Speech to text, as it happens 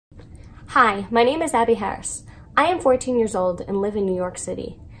Hi, my name is Abby Harris. I am 14 years old and live in New York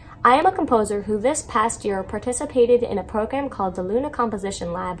City. I am a composer who this past year participated in a program called the Luna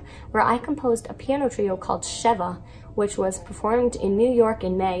Composition Lab, where I composed a piano trio called Sheva, which was performed in New York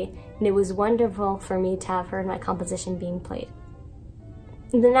in May, and it was wonderful for me to have heard my composition being played.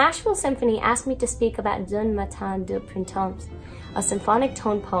 The Nashville Symphony asked me to speak about Matin, Printemps, a symphonic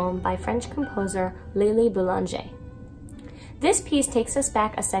tone poem by French composer Lili Boulanger. This piece takes us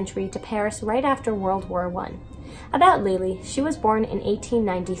back a century to Paris right after World War I. About Lili, she was born in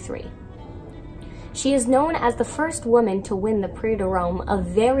 1893. She is known as the first woman to win the Prix de Rome, a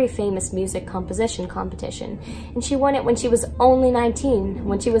very famous music composition competition, and she won it when she was only 19,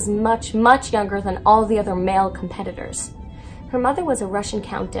 when she was much, much younger than all the other male competitors. Her mother was a Russian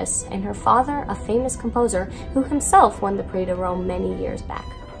countess, and her father a famous composer who himself won the Prix de Rome many years back.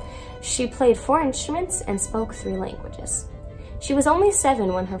 She played 4 instruments and spoke 3 languages. She was only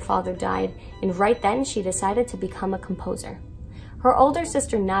 7 when her father died, and right then she decided to become a composer. Her older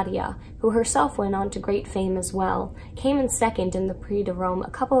sister Nadia, who herself went on to great fame as well, came in second in the Prix de Rome a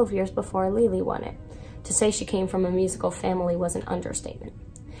couple of years before Lili won it. To say she came from a musical family was an understatement.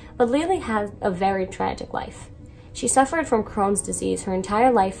 But Lili had a very tragic life. She suffered from Crohn's disease her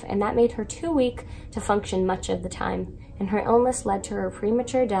entire life, and that made her too weak to function much of the time, and her illness led to her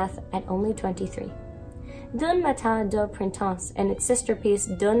premature death at only 23. Matin, Printemps and its sister piece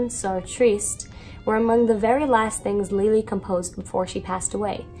D'un Sort Triste were among the very last things Lili composed before she passed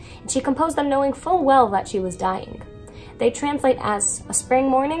away, and she composed them knowing full well that she was dying. They translate as a spring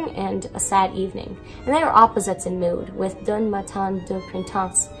morning and a sad evening, and they are opposites in mood, with Matin,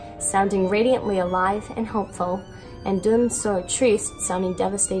 Printemps sounding radiantly alive and hopeful, and D'un Sort Triste sounding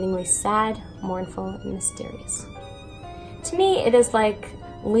devastatingly sad, mournful, and mysterious. To me, it is like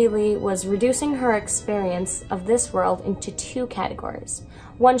Lili was reducing her experience of this world into 2 categories,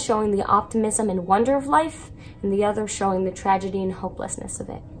 one showing the optimism and wonder of life, and the other showing the tragedy and hopelessness of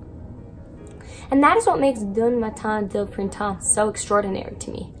it. And that is what makes Matin, Printemps so extraordinary to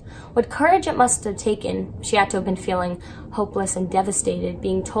me. What courage it must have taken. She had to have been feeling hopeless and devastated,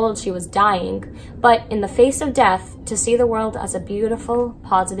 being told she was dying, but in the face of death, to see the world as a beautiful,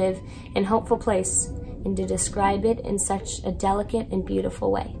 positive, and hopeful place, and to describe it in such a delicate and beautiful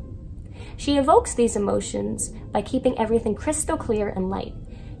way. She evokes these emotions by keeping everything crystal clear and light.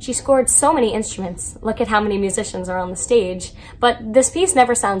 She scored so many instruments, look at how many musicians are on the stage, but this piece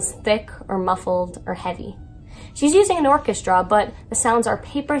never sounds thick or muffled or heavy. She's using an orchestra, but the sounds are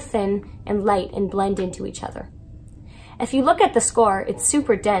paper thin and light and blend into each other. If you look at the score, it's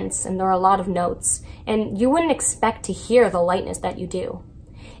super dense and there are a lot of notes, and you wouldn't expect to hear the lightness that you do.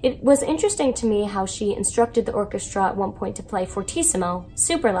 It was interesting to me how she instructed the orchestra at one point to play fortissimo,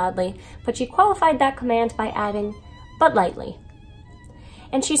 super loudly, but she qualified that command by adding, but lightly.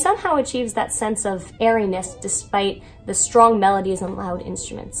 And she somehow achieves that sense of airiness despite the strong melodies and loud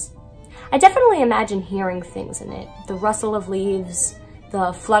instruments. I definitely imagine hearing things in it, the rustle of leaves,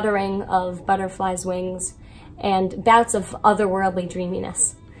 the fluttering of butterflies' wings, and bouts of otherworldly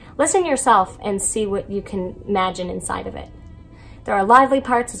dreaminess. Listen yourself and see what you can imagine inside of it. There are lively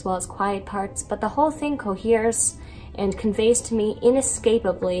parts as well as quiet parts, but the whole thing coheres and conveys to me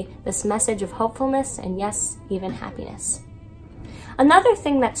inescapably this message of hopefulness and, yes, even happiness. Another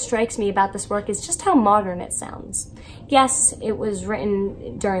thing that strikes me about this work is just how modern it sounds. Yes, it was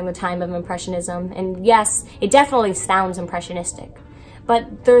written during the time of Impressionism, and yes, it definitely sounds impressionistic.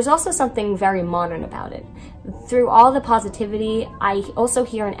 But there's also something very modern about it. Through all the positivity, I also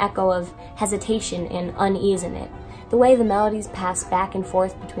hear an echo of hesitation and unease in it. The way the melodies pass back and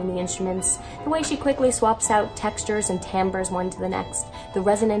forth between the instruments, the way she quickly swaps out textures and timbres one to the next, the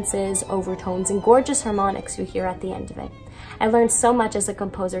resonances, overtones, and gorgeous harmonics you hear at the end of it. I learned so much as a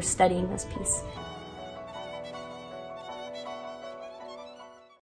composer studying this piece.